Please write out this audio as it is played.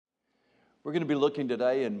We're going to be looking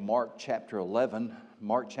today in Mark chapter 11.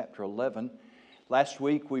 Mark chapter 11. Last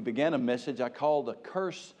week we began a message I called The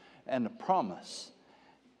Curse and the Promise.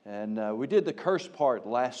 And we did the curse part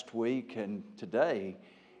last week, and today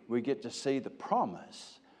we get to see the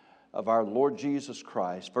promise of our Lord Jesus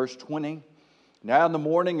Christ. Verse 20, now in the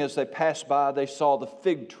morning as they passed by, they saw the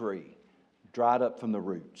fig tree dried up from the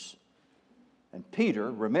roots. And Peter,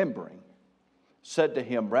 remembering, said to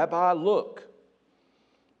him, Rabbi, look,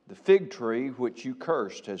 the fig tree which you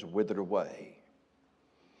cursed has withered away.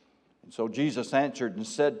 And so Jesus answered and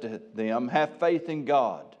said to them, have faith in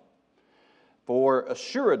God. For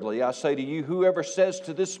assuredly I say to you, whoever says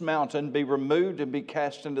to this mountain, be removed and be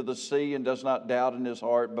cast into the sea, and does not doubt in his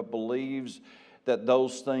heart, but believes that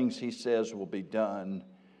those things he says will be done,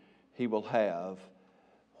 he will have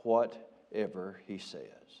whatever he says.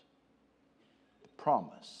 The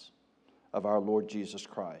promise of our Lord Jesus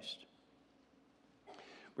Christ.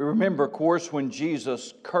 We remember, of course, when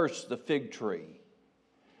Jesus cursed the fig tree.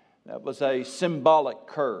 That was a symbolic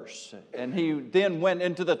curse. And he then went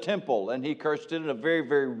into the temple and he cursed it in a very,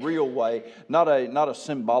 very real way, not a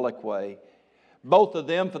symbolic way. Both of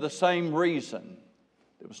them for the same reason.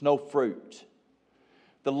 There was no fruit.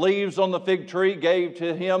 The leaves on the fig tree gave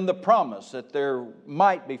to him the promise that there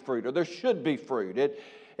might be fruit, or there should be fruit.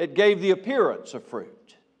 It gave the appearance of fruit.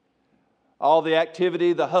 All the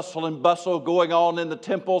activity, the hustle and bustle going on in the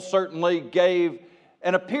temple certainly gave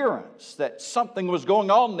an appearance that something was going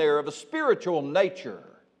on there of a spiritual nature.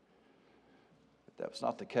 But that was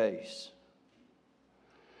not the case.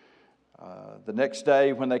 The next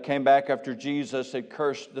day when they came back after Jesus had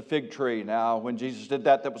cursed the fig tree. Now when Jesus did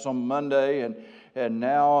that, that was on Monday, and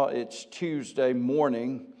now it's Tuesday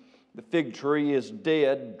morning. The fig tree is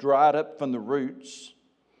dead, dried up from the roots.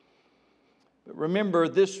 But remember,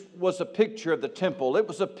 this was a picture of the temple. It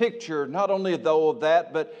was a picture not only though of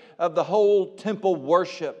that, but of the whole temple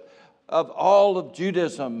worship of all of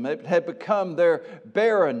Judaism. It had become their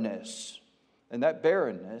barrenness. And that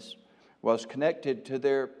barrenness was connected to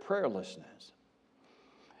their prayerlessness.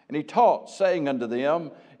 And he taught, saying unto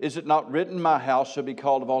them, is it not written, my house shall be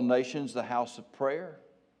called of all nations the house of prayer?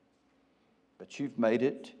 But you've made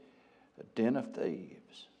it a den of thieves.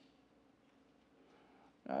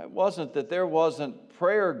 Now, it wasn't that there wasn't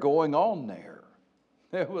prayer going on there.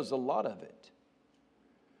 There was a lot of it.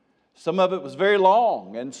 Some of it was very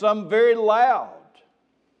long and some very loud.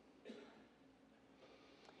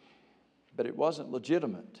 But it wasn't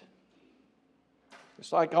legitimate.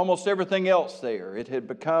 It's like almost everything else there. It had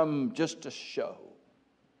become just a show.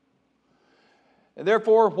 And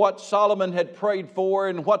therefore, what Solomon had prayed for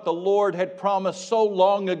and what the Lord had promised so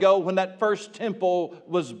long ago when that first temple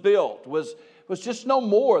was built was just no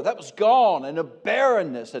more. That was gone, and a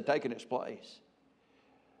barrenness had taken its place.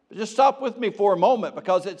 But just stop with me for a moment,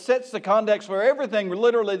 because it sets the context for everything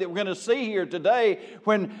literally that we're going to see here today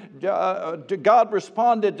when God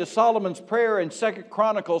responded to Solomon's prayer in 2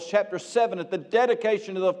 Chronicles chapter 7 at the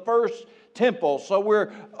dedication of the first temple. So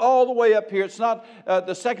we're all the way up here. It's not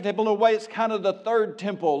the second temple. In a way, it's kind of the third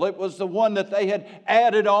temple. It was the one that they had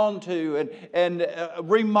added on to and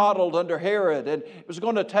remodeled under Herod. And it was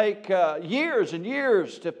going to take years and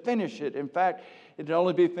years to finish it. In fact, it would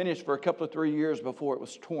only be finished for a couple of 3 years before it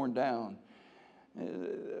was torn down.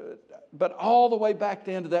 But all the way back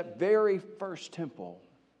then to that very first temple,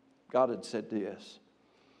 God had said this.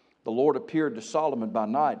 The Lord appeared to Solomon by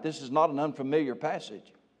night. This is not an unfamiliar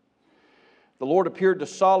passage. The Lord appeared to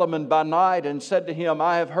Solomon by night and said to him,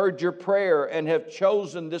 I have heard your prayer and have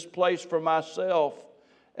chosen this place for myself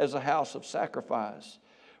as a house of sacrifice.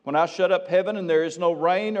 When I shut up heaven and there is no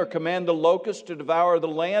rain, or command the locusts to devour the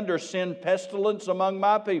land, or send pestilence among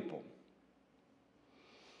my people.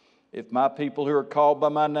 If my people who are called by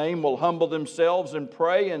my name will humble themselves and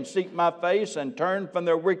pray and seek my face and turn from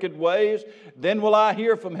their wicked ways, then will I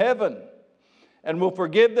hear from heaven and will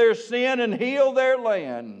forgive their sin and heal their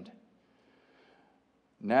land.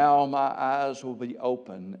 Now my eyes will be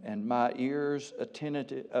open and my ears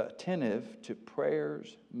attentive to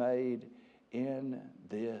prayers made in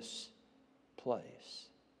this place.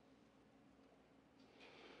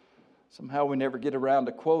 Somehow we never get around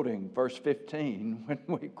to quoting verse 15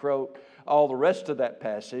 when we quote all the rest of that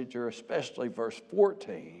passage, or especially verse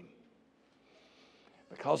 14.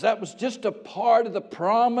 Because that was just a part of the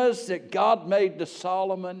promise that God made to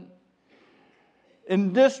Solomon.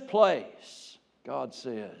 In this place, God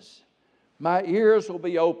says, my ears will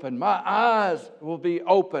be open. My eyes will be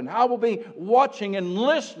open. I will be watching and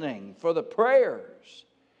listening for the prayers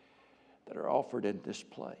that are offered in this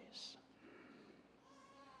place.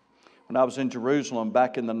 When I was in Jerusalem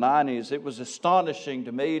back in the 90s, it was astonishing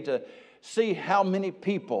to me to see how many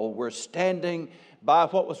people were standing by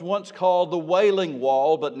what was once called the Wailing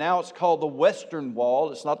Wall, but now it's called the Western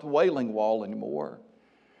Wall. It's not the Wailing Wall anymore.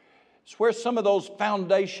 It's where some of those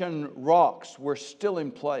foundation rocks were still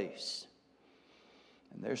in place.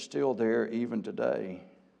 And they're still there even today.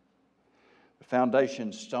 The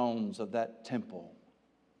foundation stones of that temple.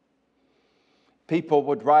 People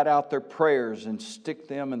would write out their prayers and stick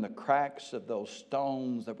them in the cracks of those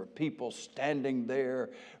stones. There were people standing there,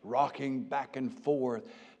 rocking back and forth,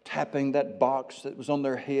 tapping that box that was on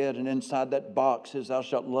their head. And inside that box is, thou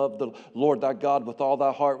shalt love the Lord thy God with all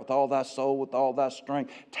thy heart, with all thy soul, with all thy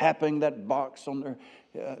strength. Tapping that box on their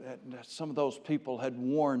some of those people had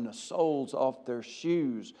worn the soles off their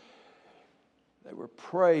shoes. They were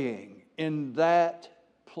praying in that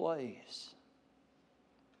place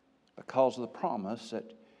because of the promise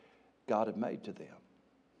that God had made to them.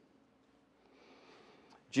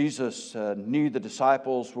 Jesus knew the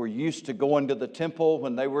disciples were used to going to the temple.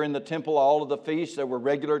 When they were in the temple, all of the feasts, there were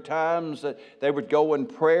regular times that they would go in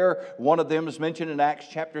prayer. One of them is mentioned in Acts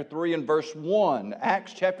chapter 3 and verse 1.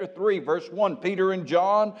 Acts chapter 3, verse 1. Peter and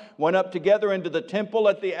John went up together into the temple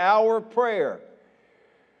at the hour of prayer,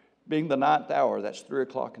 being the 9th hour. That's 3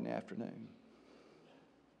 o'clock in the afternoon.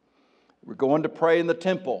 We're going to pray in the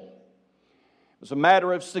temple. It was a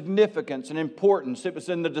matter of significance and importance. It was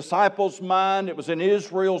in the disciples' mind. It was in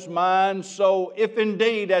Israel's mind. So if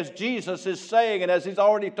indeed, as Jesus is saying, and as He's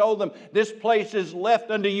already told them, this place is left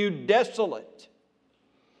unto you desolate,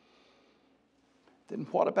 then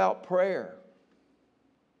what about prayer?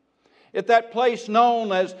 If that place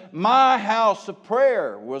known as my house of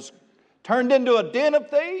prayer was turned into a den of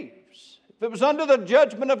thieves, if it was under the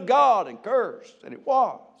judgment of God and cursed, and it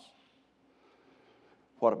was,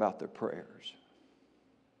 what about their prayers?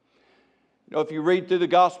 You know, if you read through the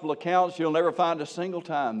gospel accounts, you'll never find a single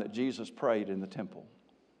time that Jesus prayed in the temple.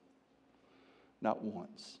 Not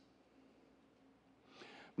once.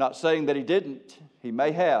 Not saying that He didn't. He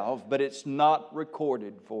may have, but it's not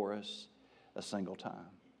recorded for us a single time.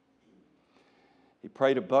 He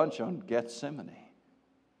prayed a bunch on Gethsemane.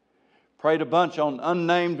 Prayed a bunch on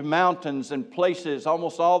unnamed mountains and places,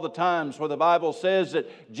 almost all the times where the Bible says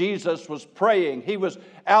that Jesus was praying. He was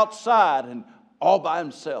outside and all by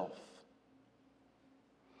Himself.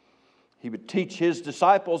 He would teach His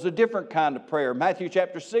disciples a different kind of prayer. Matthew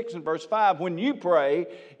chapter 6 and verse 5, when you pray,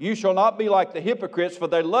 you shall not be like the hypocrites, for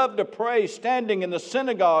they love to pray standing in the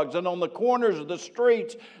synagogues and on the corners of the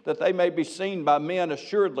streets, that they may be seen by men.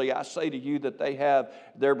 Assuredly, I say to you that they have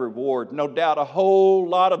their reward. No doubt a whole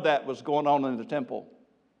lot of that was going on in the temple.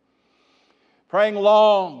 Praying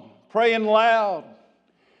long, praying loud,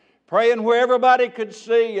 praying where everybody could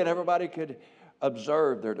see and everybody could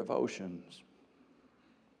observe their devotions.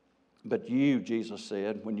 But you, Jesus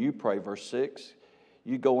said, when you pray, verse 6,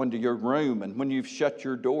 you go into your room, and when you've shut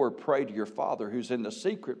your door, pray to your Father who's in the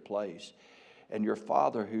secret place, and your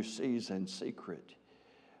Father who sees in secret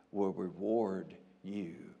will reward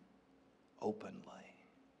you openly.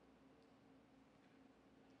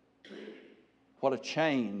 What a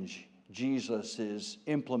change Jesus is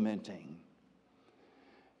implementing.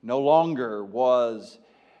 No longer was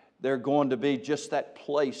there going to be just that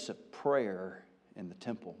place of prayer in the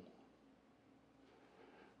temple,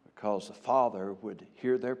 because the Father would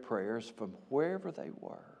hear their prayers from wherever they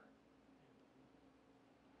were.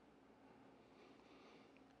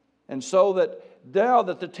 And so that now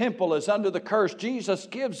that the temple is under the curse, Jesus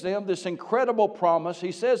gives them this incredible promise.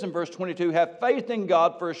 He says in verse 22, have faith in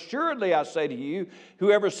God, for assuredly I say to you,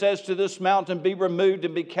 whoever says to this mountain, be removed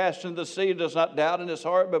and be cast into the sea, does not doubt in his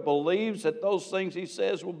heart, but believes that those things he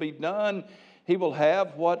says will be done, he will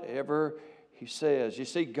have whatever he says. You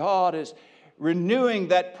see, God is renewing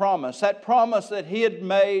that promise that He had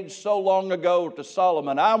made so long ago to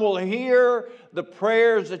Solomon. I will hear the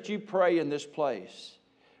prayers that you pray in this place.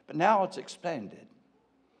 But now it's expanded.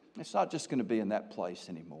 It's not just going to be in that place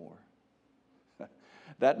anymore.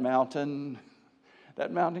 That mountain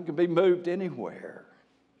can be moved anywhere.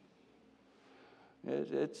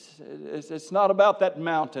 It's not about that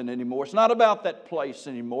mountain anymore. It's not about that place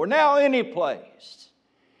anymore. Now any place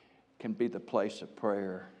can be the place of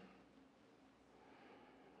prayer.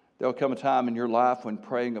 There will come a time in your life when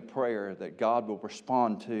praying a prayer that God will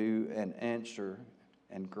respond to and answer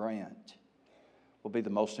and grant will be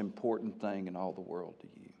the most important thing in all the world to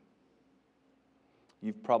you.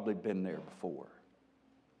 You've probably been there before.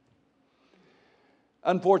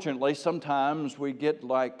 Unfortunately, sometimes we get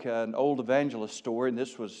like an old evangelist story, and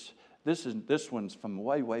this one's from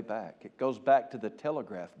way, way back. It goes back to the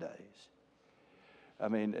telegraph days. I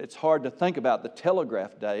mean, it's hard to think about the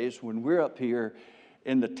telegraph days when we're up here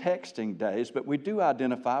in the texting days, but we do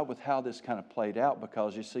identify with how this kind of played out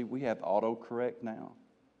because, you see, we have autocorrect now.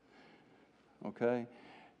 Okay?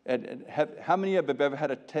 And how many of you have ever had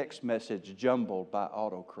a text message jumbled by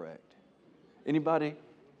autocorrect? Anybody?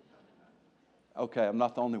 Okay, I'm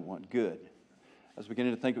not the only one. Good. I was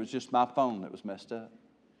beginning to think it was just my phone that was messed up.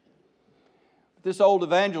 But this old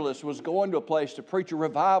evangelist was going to a place to preach a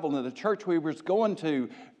revival, and the church we was going to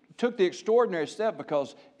took the extraordinary step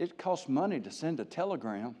because it cost money to send a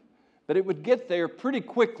telegram. But it would get there pretty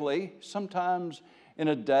quickly, sometimes in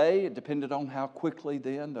a day. It depended on how quickly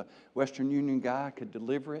then the Western Union guy could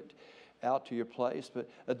deliver it out to your place. But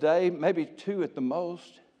a day, maybe 2 at the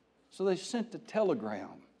most. So they sent a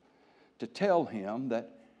telegram to tell him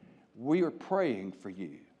that we are praying for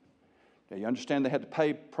you. Now you understand they had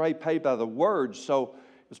to pray by the words, so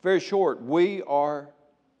it's very short. We are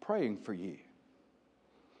praying for you.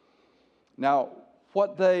 Now,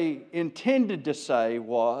 what they intended to say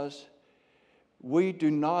was, we do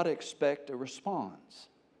not expect a response.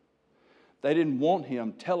 They didn't want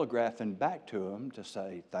him telegraphing back to them to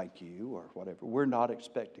say thank you or whatever. We're not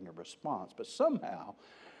expecting a response. But somehow,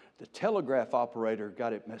 the telegraph operator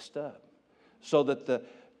got it messed up. So that the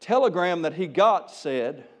telegram that he got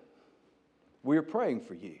said, we are praying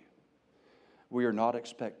for you. We are not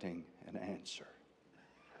expecting an answer.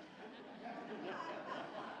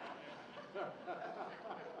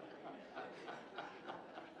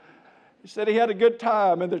 He said he had a good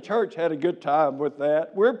time, and the church had a good time with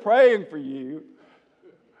that. We're praying for you.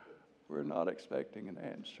 We're not expecting an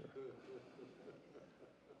answer.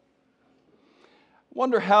 I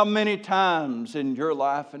wonder how many times in your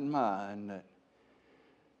life and mine that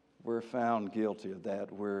we're found guilty of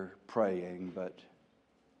that. We're praying, but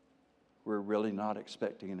we're really not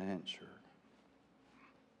expecting an answer.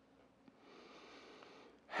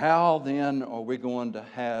 How then are we going to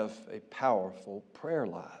have a powerful prayer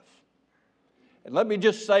life? And let me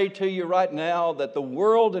just say to you right now that the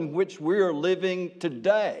world in which we are living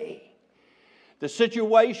today, the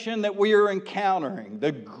situation that we are encountering,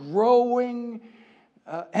 the growing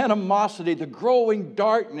animosity, the growing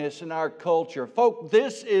darkness in our culture, folk,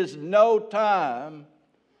 this is no time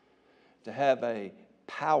to have a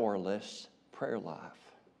powerless prayer life.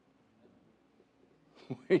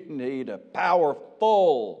 We need a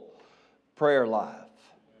powerful prayer life.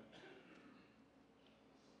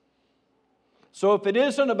 So if it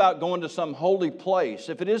isn't about going to some holy place,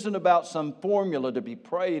 if it isn't about some formula to be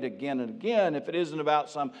prayed again and again, if it isn't about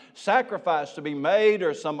some sacrifice to be made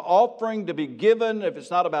or some offering to be given, if it's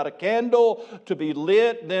not about a candle to be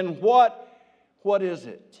lit, then what is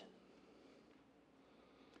it?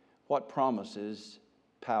 What promises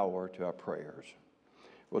power to our prayers?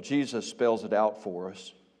 Well, Jesus spells it out for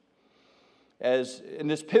us. As in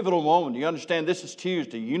this pivotal moment, you understand this is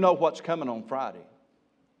Tuesday. You know what's coming on Friday.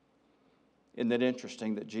 Isn't that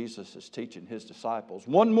interesting that Jesus is teaching his disciples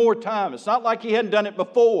one more time? It's not like he hadn't done it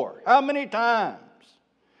before. How many times?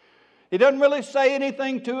 He doesn't really say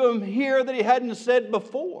anything to them here that he hadn't said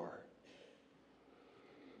before.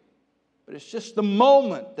 But it's just the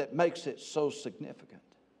moment that makes it so significant.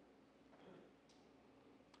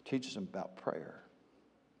 He teaches them about prayer.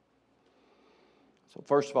 So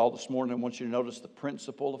first of all, this morning I want you to notice the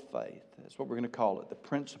principle of faith. That's what we're going to call it, the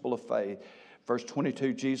principle of faith. Verse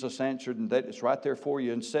 22, Jesus answered, and that is right there for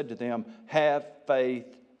you, and said to them, have faith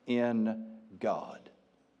in God.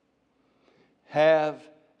 Have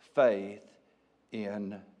faith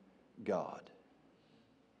in God.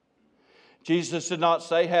 Jesus did not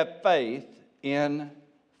say have faith in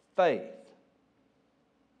faith.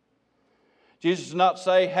 Jesus did not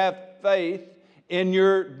say have faith in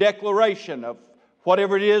your declaration of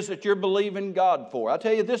whatever it is that you're believing God for. I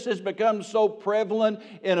tell you, this has become so prevalent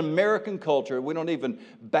in American culture, we don't even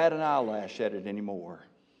bat an eyelash at it anymore.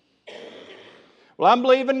 Well, I'm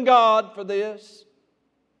believing God for this.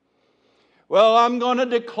 Well, I'm going to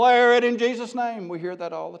declare it in Jesus' name. We hear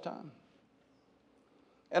that all the time.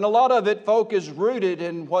 And a lot of it, folk, is rooted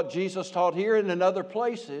in what Jesus taught here and in other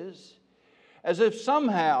places, as if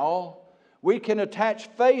somehow we can attach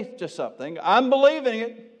faith to something. I'm believing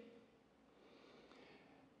it.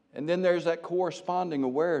 And then there's that corresponding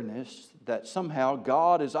awareness that somehow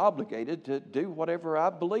God is obligated to do whatever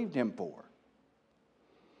I've believed Him for.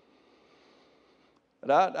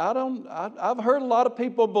 But I've heard a lot of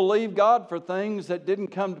people believe God for things that didn't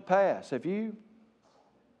come to pass. Have you?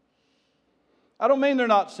 I don't mean they're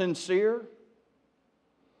not sincere.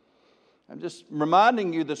 I'm just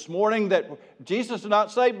reminding you this morning that Jesus did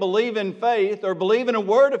not say believe in faith or believe in a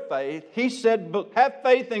word of faith. He said have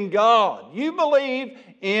faith in God. You believe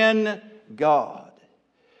in God.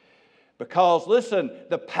 Because, listen,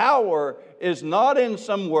 the power is not in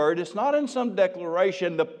some word. It's not in some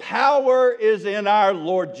declaration. The power is in our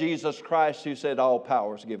Lord Jesus Christ, who said, all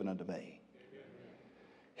power is given unto me.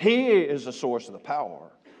 He is the source of the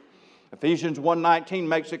power. Ephesians 1:19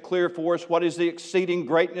 makes it clear for us what is the exceeding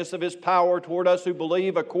greatness of His power toward us who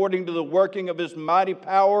believe, according to the working of His mighty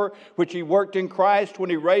power, which He worked in Christ when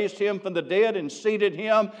He raised Him from the dead and seated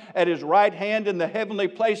Him at His right hand in the heavenly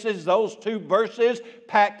places. Those two verses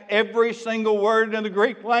packed every single word in the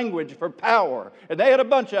Greek language for power. And they had a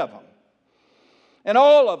bunch of them. And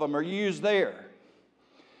all of them are used there.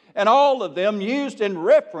 And all of them used in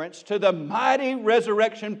reference to the mighty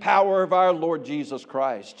resurrection power of our Lord Jesus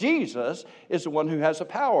Christ. Jesus is the one who has the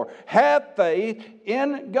power. Have faith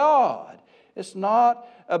in God. It's not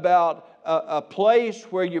about a place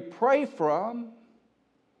where you pray from.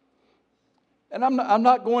 And I'm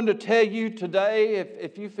not going to tell you today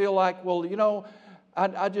if you feel like, well, you know,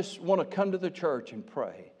 I just want to come to the church and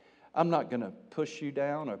pray. I'm not going to push you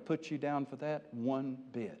down or put you down for that one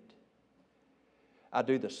bit. I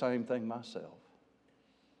do the same thing myself.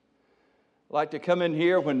 I like to come in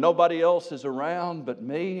here when nobody else is around but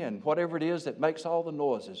me and whatever it is that makes all the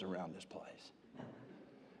noises around this place.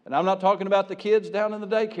 And I'm not talking about the kids down in the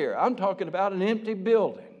daycare. I'm talking about an empty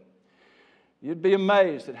building. You'd be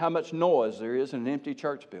amazed at how much noise there is in an empty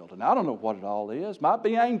church building. I don't know what it all is. Might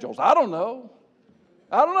be angels. I don't know.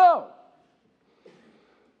 But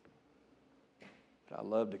I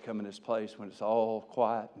love to come in this place when it's all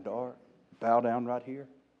quiet and dark. Bow down right here.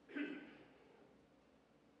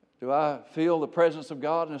 Do I feel the presence of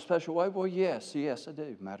God in a special way? Well, yes, I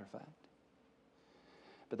do, matter of fact.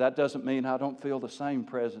 But that doesn't mean I don't feel the same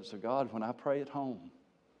presence of God when I pray at home.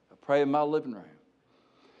 I pray in my living room.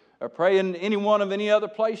 I pray in any one of any other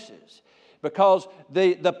places. Because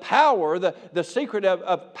the power, the secret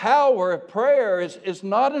of power of prayer is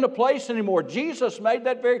not in a place anymore. Jesus made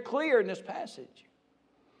that very clear in this passage.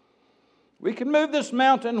 We can move this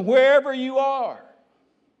mountain wherever you are.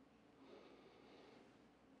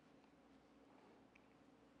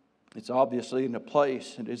 It's obviously in a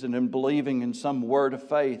place. It isn't in believing in some word of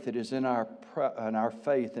faith. It is in our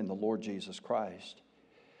faith in the Lord Jesus Christ.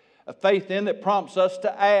 A faith then that prompts us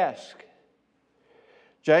to ask.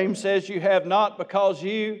 James says you have not because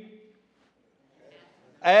you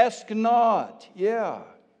ask not. Yeah.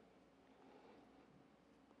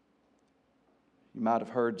 You might have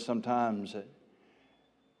heard sometimes that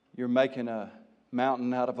you're making a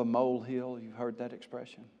mountain out of a molehill. You've heard that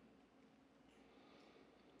expression.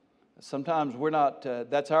 Sometimes we're not,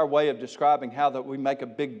 that's our way of describing how that we make a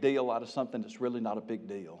big deal out of something that's really not a big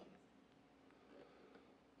deal.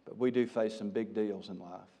 But we do face some big deals in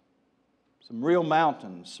life. Some real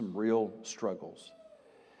mountains, some real struggles.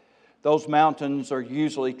 Those mountains are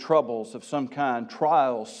usually troubles of some kind,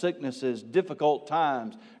 trials, sicknesses, difficult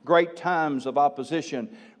times, great times of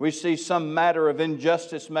opposition. We see some matter of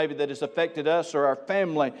injustice maybe that has affected us or our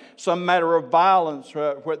family, some matter of violence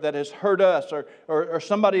that has hurt us or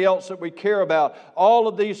somebody else that we care about. All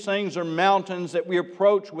of these things are mountains that we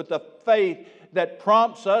approach with a faith that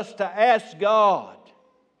prompts us to ask God,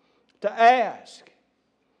 to ask.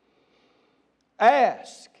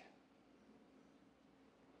 Ask.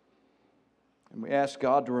 And we ask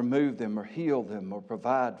God to remove them or heal them or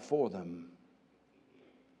provide for them.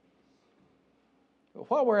 But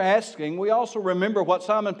while we're asking, we also remember what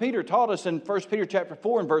Simon Peter taught us in 1 Peter chapter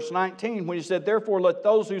 4 and verse 19 when he said, "Therefore let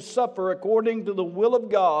those who suffer according to the will of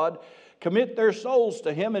God commit their souls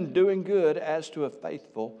to Him in doing good as to a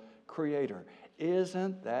faithful Creator."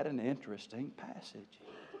 Isn't that an interesting passage?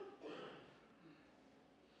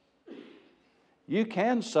 You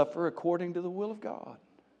can suffer according to the will of God.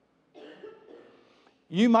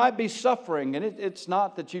 You might be suffering, and it's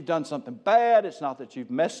not that you've done something bad. It's not that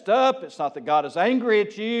you've messed up. It's not that God is angry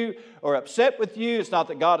at you or upset with you. It's not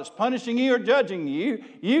that God is punishing you or judging you.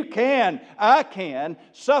 I can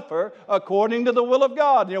suffer according to the will of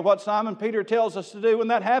God. You know what Simon Peter tells us to do when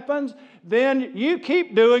that happens? Then you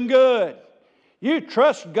keep doing good. You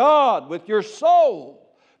trust God with your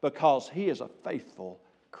soul because He is a faithful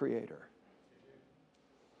Creator.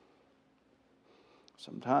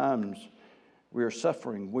 Sometimes we are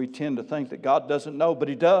suffering. We tend to think that God doesn't know, but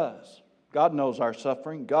He does. God knows our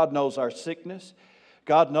suffering. God knows our sickness.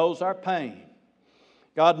 God knows our pain.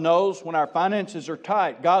 God knows when our finances are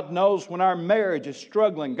tight. God knows when our marriage is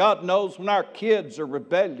struggling. God knows when our kids are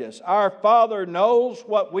rebellious. Our Father knows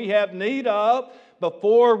what we have need of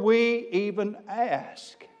before we even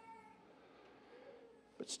ask.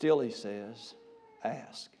 But still He says,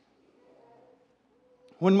 ask.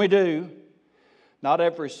 When we do, not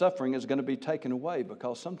every suffering is going to be taken away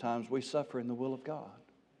because sometimes we suffer in the will of God.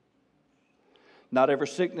 Not every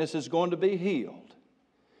sickness is going to be healed.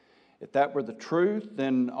 If that were the truth,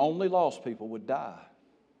 then only lost people would die.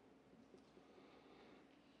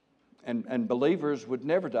 And believers would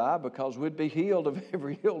never die because we'd be healed of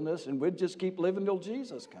every illness and we'd just keep living till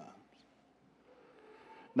Jesus comes.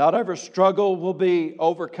 Not every struggle will be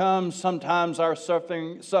overcome. Sometimes our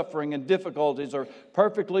suffering and difficulties are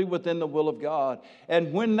perfectly within the will of God.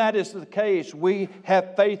 And when that is the case, we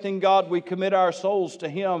have faith in God. We commit our souls to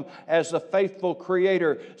Him as the faithful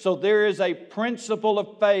Creator. So there is a principle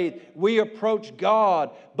of faith. We approach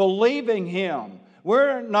God believing Him.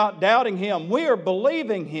 We're not doubting Him. We are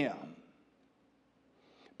believing Him.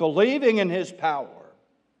 Believing in His power.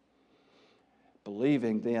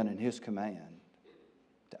 Believing then in His command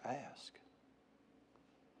to ask.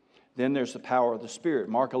 Then there's the power of the Spirit.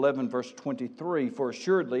 Mark 11, verse 23, "For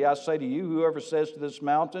assuredly I say to you, whoever says to this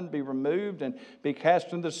mountain, be removed and be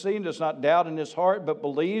cast into the sea, and does not doubt in his heart, but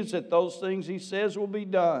believes that those things he says will be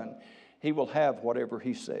done, he will have whatever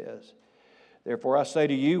he says. Therefore I say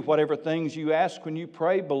to you, whatever things you ask when you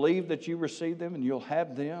pray, believe that you receive them and you'll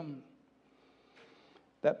have them."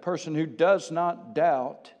 That person who does not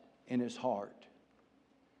doubt in his heart.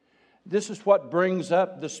 This is what brings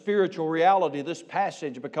up the spiritual reality of this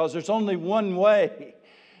passage, because there's only one way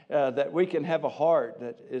that we can have a heart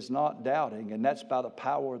that is not doubting, and that's by the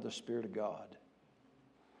power of the Spirit of God.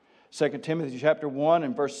 2 Timothy chapter 1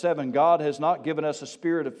 and verse 7, "God has not given us a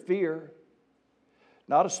spirit of fear,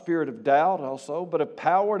 not a spirit of doubt also, but of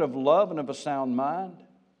power and of love and of a sound mind."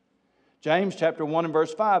 James chapter 1 and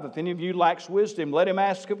verse 5, "If any of you lacks wisdom, let him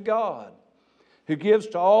ask of God, who gives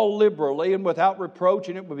to all liberally and without reproach,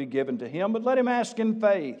 and it will be given to him. But let him ask in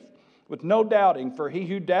faith, with no doubting. For he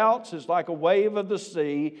who doubts is like a wave of the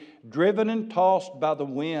sea, driven and tossed by the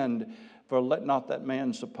wind. For let not that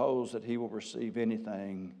man suppose that he will receive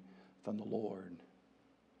anything from the Lord."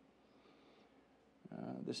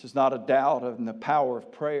 This is not a doubt of the power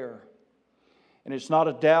of prayer. And it's not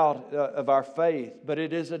a doubt of our faith, but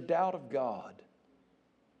it is a doubt of God.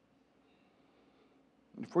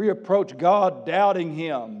 If we approach God doubting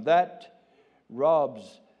Him, that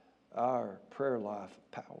robs our prayer life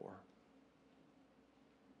of power.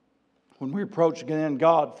 When we approach again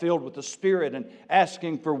God filled with the Spirit and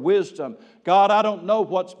asking for wisdom, "God, I don't know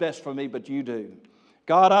what's best for me, but you do.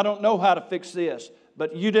 God, I don't know how to fix this,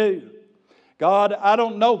 but you do. God, I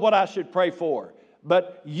don't know what I should pray for,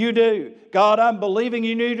 but you do. God, I'm believing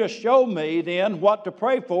you need to show me then what to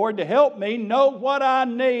pray for to help me know what I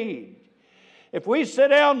need." If we sit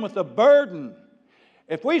down with a burden,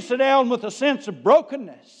 if we sit down with a sense of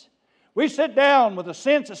brokenness, we sit down with a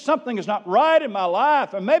sense that something is not right in my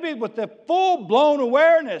life, and maybe with the full-blown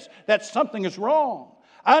awareness that something is wrong,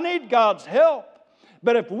 I need God's help.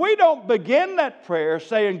 But if we don't begin that prayer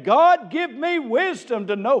saying, "God, give me wisdom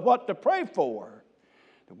to know what to pray for,"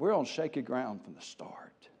 then we're on shaky ground from the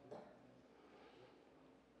start.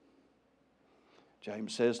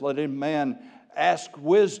 James says, "Let any man ask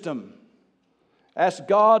wisdom." Ask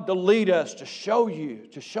God to lead us, to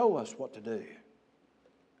show us what to do.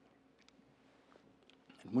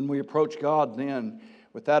 And when we approach God then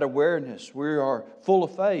with that awareness, we are full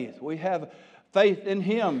of faith. We have faith in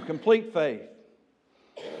Him, complete faith.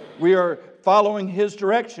 We are following His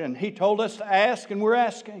direction. He told us to ask, and we're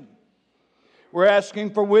asking. We're asking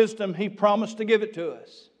for wisdom. He promised to give it to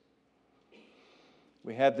us.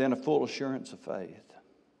 We have then a full assurance of faith.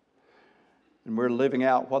 And we're living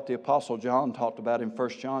out what the Apostle John talked about in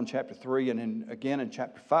 1 John chapter 3 and again in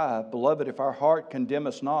chapter 5. "Beloved, if our heart condemn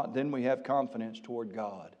us not, then we have confidence toward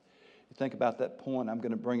God." You think about that point. I'm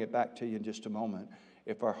going to bring it back to you in just a moment.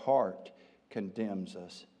 If our heart condemns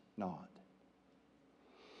us not.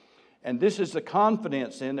 And this is the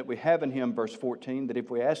confidence then that we have in Him, verse 14, that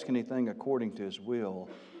if we ask anything according to His will,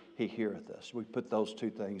 He heareth us. We put those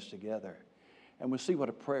two things together. And we'll see what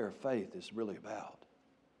a prayer of faith is really about.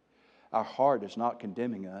 Our heart is not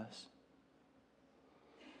condemning us.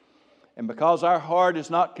 And because our heart is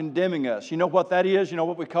not condemning us, you know what that is? You know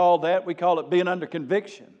what we call that? We call it being under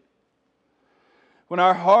conviction. When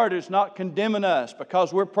our heart is not condemning us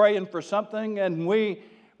because we're praying for something and we're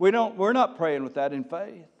not praying with that in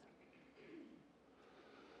faith.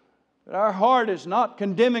 But our heart is not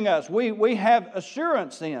condemning us. We have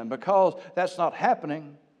assurance then because that's not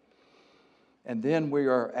happening. And then we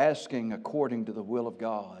are asking according to the will of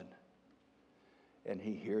God. And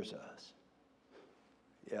He hears us.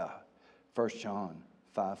 Yeah, 1 John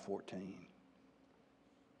 5:14.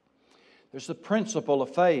 There's the principle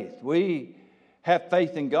of faith. We have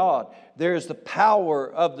faith in God. There's the power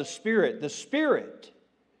of the Spirit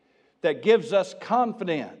that gives us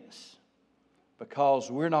confidence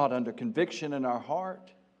because we're not under conviction in our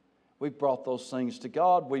heart. We've brought those things to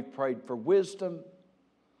God. We've prayed for wisdom.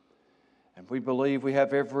 And we believe we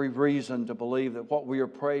have every reason to believe that what we are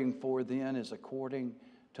praying for then is according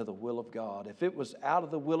to the will of God. If it was out of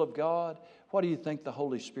the will of God, what do you think the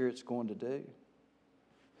Holy Spirit's going to do?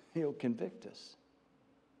 He'll convict us.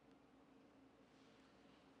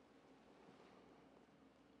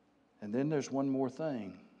 And then there's one more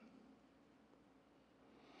thing.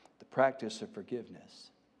 The practice of forgiveness.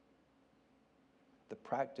 The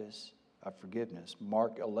practice of forgiveness.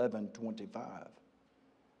 Mark 11:25.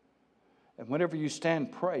 And whenever you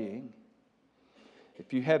stand praying,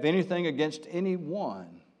 if you have anything against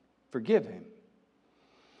anyone, forgive him,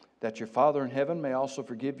 that your Father in heaven may also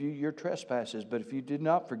forgive you your trespasses. But if you do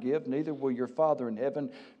not forgive, neither will your Father in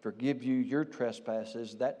heaven forgive you your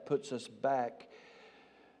trespasses. That puts us back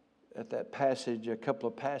at that passage a couple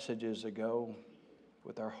of passages ago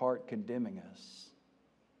with our heart condemning us.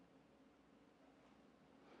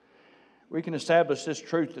 We can establish this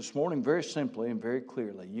truth this morning very simply and very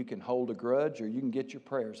clearly. You can hold a grudge or you can get your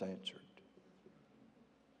prayers answered.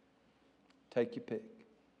 Take your pick.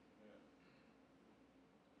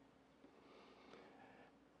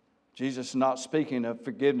 Jesus is not speaking of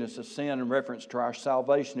forgiveness of sin in reference to our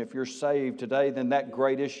salvation. If you're saved today, then that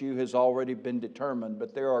great issue has already been determined.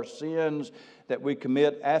 But there are sins that we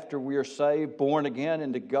commit after we are saved, born again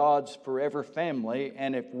into God's forever family.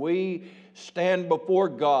 And if we stand before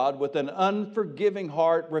God with an unforgiving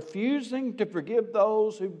heart, refusing to forgive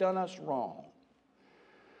those who've done us wrong,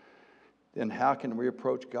 then how can we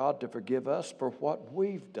approach God to forgive us for what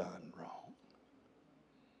we've done wrong?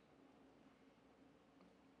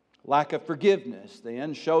 Lack of forgiveness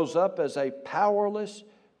then shows up as a powerless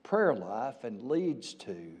prayer life and leads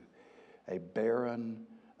to a barren,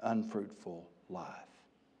 unfruitful life.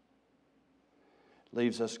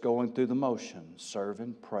 Leaves us going through the motions,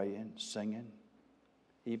 serving, praying, singing,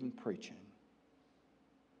 even preaching,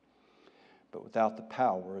 but without the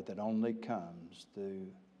power that only comes through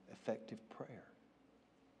effective prayer.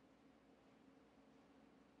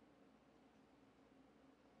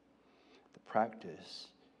 The practice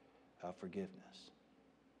of forgiveness.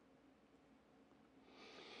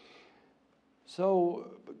 So,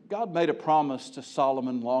 God made a promise to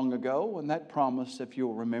Solomon long ago, and that promise, if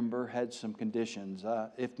you'll remember, had some conditions.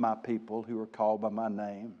 If my people who are called by my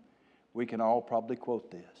name, we can all probably quote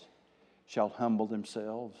this, shall humble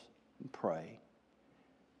themselves and pray,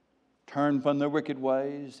 turn from their wicked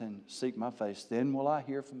ways and seek my face, then will I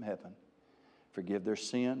hear from heaven, forgive their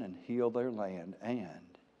sin and heal their land,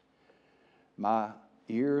 and my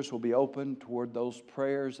ears will be open toward those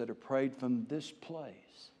prayers that are prayed from this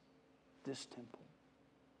place, this temple.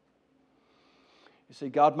 You see,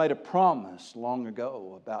 God made a promise long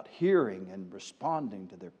ago about hearing and responding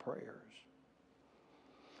to their prayers.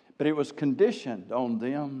 But it was conditioned on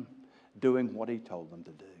them doing what He told them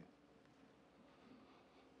to do.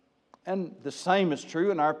 And the same is true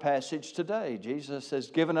in our passage today. Jesus has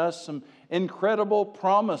given us some incredible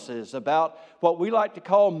promises about what we like to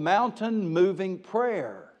call mountain-moving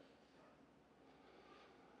prayer.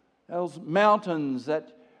 Those mountains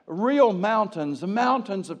that, real mountains, the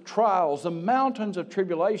mountains of trials, the mountains of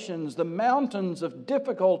tribulations, the mountains of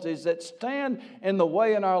difficulties that stand in the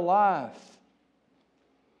way in our life.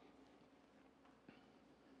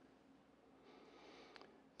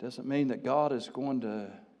 Doesn't mean that God is going to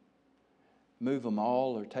move them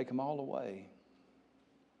all or take them all away.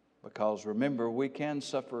 Because remember, we can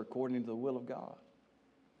suffer according to the will of God.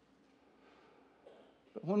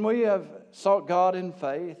 But when we have sought God in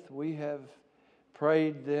faith, we have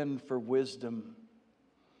prayed then for wisdom.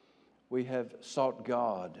 We have sought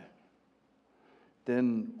God.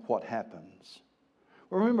 Then what happens?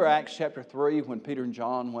 Remember Acts chapter 3 when Peter and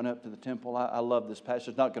John went up to the temple? I love this passage.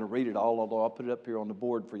 I'm not going to read it all, although I'll put it up here on the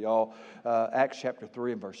board for y'all. Acts chapter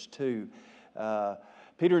 3 and verse 2.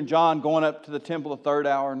 Peter and John going up to the temple the third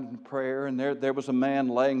hour in prayer, and there was a man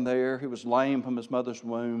laying there who was lame from his mother's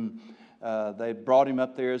womb. They brought him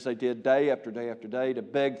up there as they did day after day after day to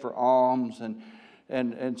beg for alms,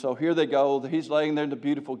 and so here they go. He's laying there in the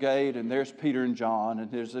beautiful gate, and there's Peter and John,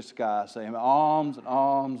 and there's this guy saying alms and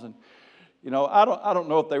alms, and you know, I don't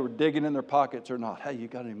know if they were digging in their pockets or not. Hey, you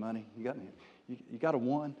got any money? You got a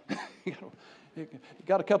one? you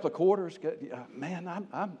got a couple of quarters? Man,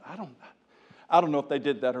 I don't know if they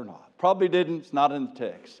did that or not. Probably didn't. It's not in the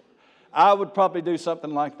text. I would probably do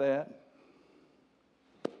something like that.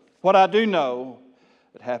 What I do know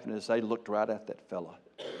that happened is they looked right at that fella.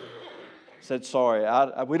 Said, sorry,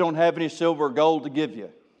 we don't have any silver or gold to give you.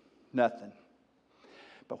 Nothing.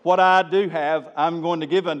 But what I do have, I'm going to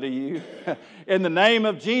give unto you. In the name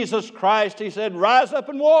of Jesus Christ, he said, rise up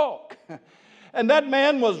and walk. And that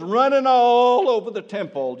man was running all over the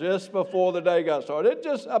temple just before the day got started. It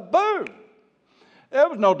just, boom. There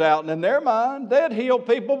was no doubting in their mind. They had healed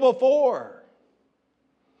people before.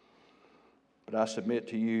 But I submit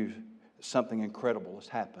to you, something incredible has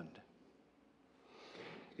happened.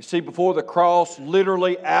 You see, before the cross,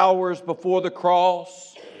 literally hours before the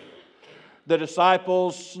cross, the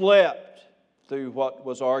disciples slept through what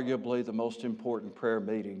was arguably the most important prayer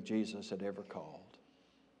meeting Jesus had ever called.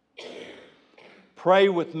 Pray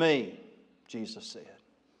with me, Jesus said.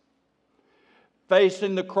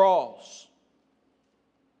 Facing the cross.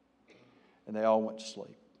 And they all went to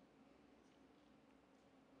sleep.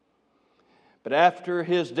 But after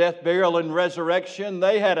His death, burial, and resurrection,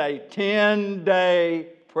 they had a 10-day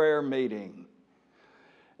prayer meeting.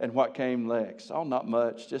 And what came next? Oh, not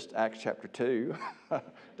much. Just Acts chapter 2,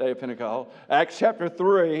 day of Pentecost. Acts chapter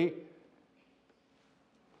 3.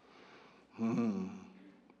 A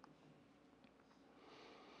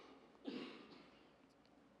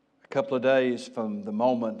couple of days from the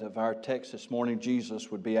moment of our text this morning, Jesus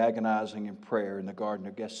would be agonizing in prayer in the Garden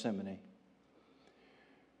of Gethsemane,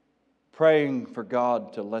 praying for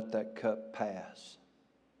God to let that cup pass.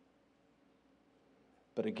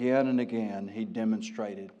 But again and again, He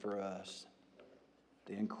demonstrated for us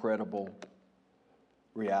the incredible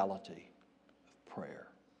reality of prayer.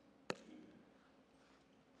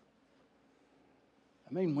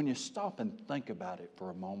 I mean, when you stop and think about it for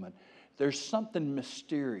a moment, there's something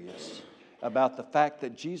mysterious about the fact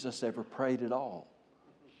that Jesus ever prayed at all.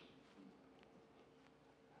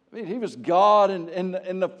 I mean, He was God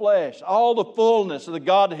in the flesh. All the fullness of the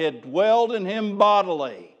Godhead dwelled in Him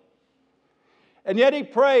bodily. And yet He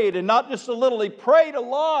prayed, and not just a little, He prayed a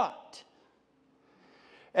lot.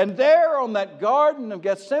 And there on that Garden of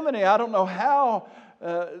Gethsemane, I don't know how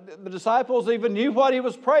the disciples even knew what He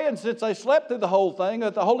was praying since they slept through the whole thing.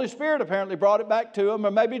 That the Holy Spirit apparently brought it back to them, or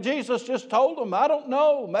maybe Jesus just told them. I don't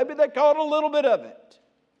know. Maybe they caught a little bit of it.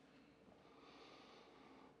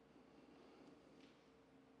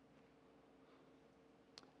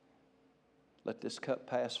 Let this cup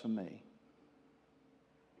pass from me.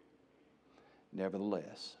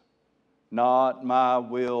 Nevertheless, not my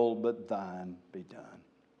will, but thine be done.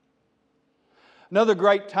 Another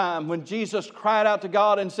great time when Jesus cried out to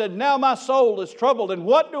God and said, now my soul is troubled, and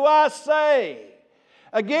what do I say?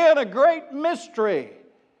 Again, a great mystery.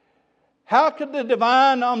 How could the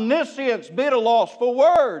divine omniscience be at a loss for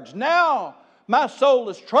words? Now my soul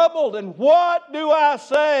is troubled, and what do I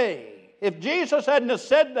say? If Jesus hadn't have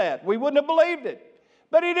said that, we wouldn't have believed it.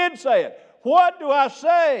 But He did say it. What do I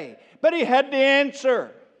say? But He had the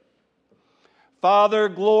answer. Father,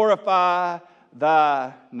 glorify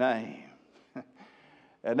Thy name.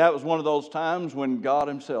 And that was one of those times when God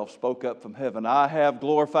Himself spoke up from heaven. I have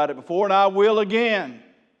glorified it before, and I will again,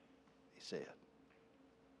 He said.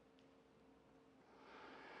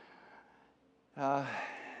 I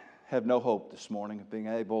have no hope this morning of being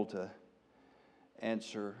able to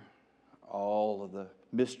answer all of the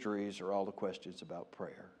mysteries or all the questions about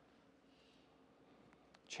prayer.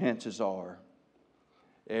 Chances are,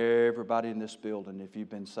 everybody in this building, if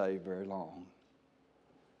you've been saved very long,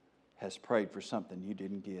 has prayed for something you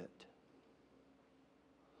didn't get.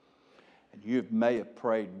 And you may have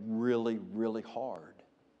prayed really, really hard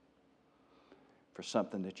for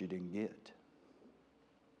something that you didn't get.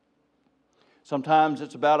 Sometimes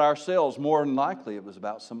it's about ourselves. More than likely it was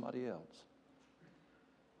about somebody else.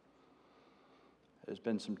 There's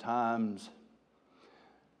been some times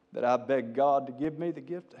that I begged God to give me the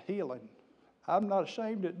gift of healing. I'm not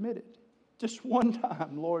ashamed to admit it. Just one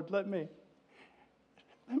time, Lord, let me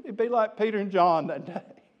be like Peter and John that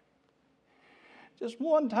day. Just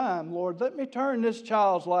one time, Lord, let me turn this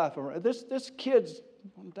child's life around. This kid's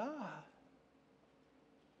going to die.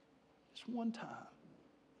 Just one time.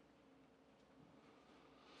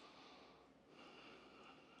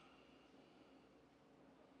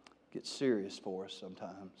 Gets serious for us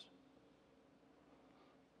sometimes.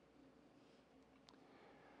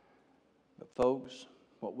 But folks,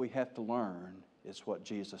 what we have to learn is what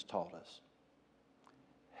Jesus taught us.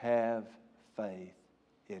 Have faith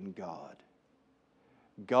in God.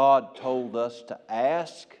 God told us to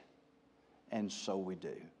ask, and so we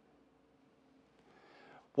do.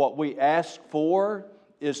 What we ask for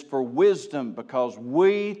is for wisdom, because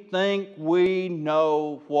we think we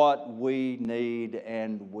know what we need,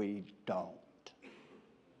 and we don't.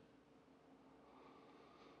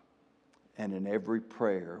 And in every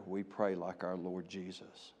prayer, we pray like our Lord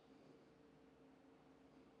Jesus.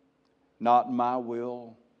 Not my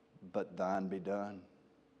will, but thine be done.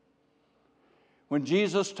 When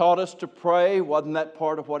Jesus taught us to pray, wasn't that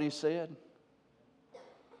part of what He said?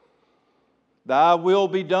 Thy will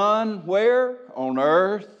be done where? On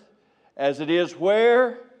earth, as it is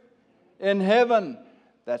where? In heaven.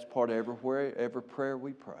 That's part of every prayer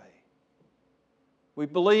we pray. We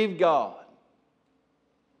believe God.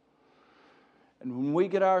 And when we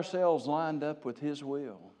get ourselves lined up with His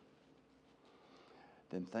will,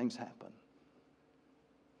 then things happen.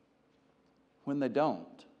 When they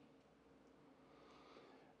don't,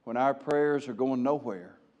 when our prayers are going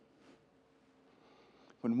nowhere,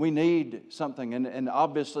 when we need something, and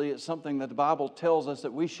obviously it's something that the Bible tells us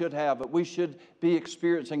that we should have, but we should be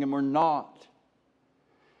experiencing and we're not.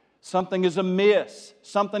 Something is amiss,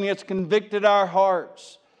 something that's convicted our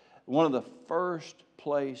hearts. One of the first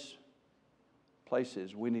places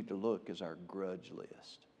we need to look is our grudge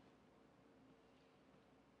list.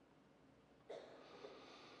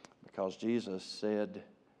 Because Jesus said,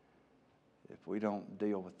 if we don't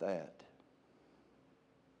deal with that,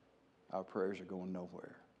 our prayers are going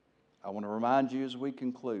nowhere. I want to remind you as we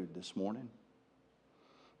conclude this morning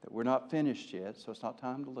that we're not finished yet, so it's not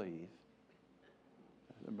time to leave.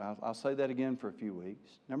 I'll say that again for a few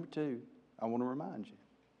weeks. Number two, I want to remind you,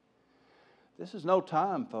 this is no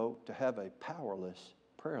time, folk, to have a powerless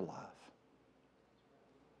prayer life.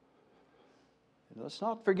 Let's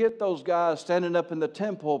not forget those guys standing up in the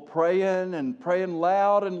temple praying and praying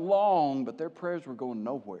loud and long, but their prayers were going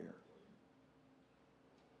nowhere.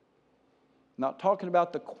 I'm not talking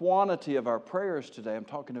about the quantity of our prayers today. I'm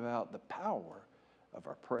talking about the power of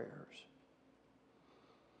our prayers.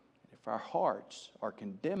 If our hearts are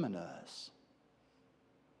condemning us,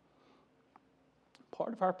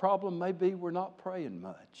 part of our problem may be we're not praying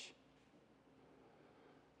much.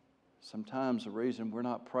 Sometimes the reason we're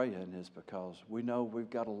not praying is because we know we've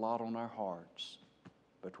got a lot on our hearts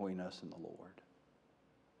between us and the Lord.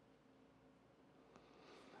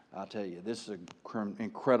 I'll tell you, this is an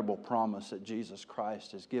incredible promise that Jesus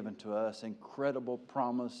Christ has given to us. Incredible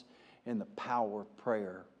promise in the power of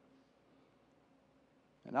prayer.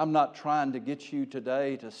 And I'm not trying to get you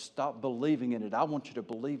today to stop believing in it. I want you to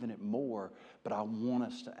believe in it more. But I want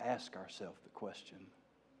us to ask ourselves the question.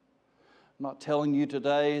 I'm not telling you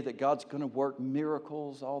today that God's going to work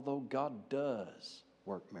miracles, although God does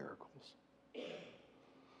work miracles.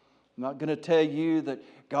 I'm not going to tell you that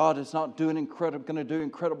God is not going to do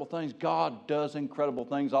incredible things. God does incredible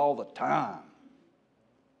things all the time.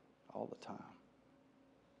 All the time.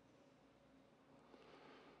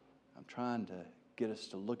 I'm trying to get us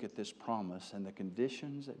to look at this promise and the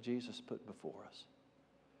conditions that Jesus put before us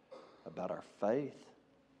about our faith,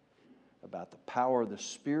 about the power of the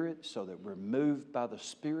Spirit so that we're moved by the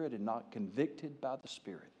Spirit and not convicted by the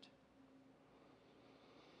Spirit,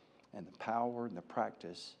 and the power and the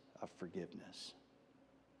practice of forgiveness.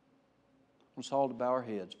 Let's all to bow our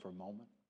heads for a moment.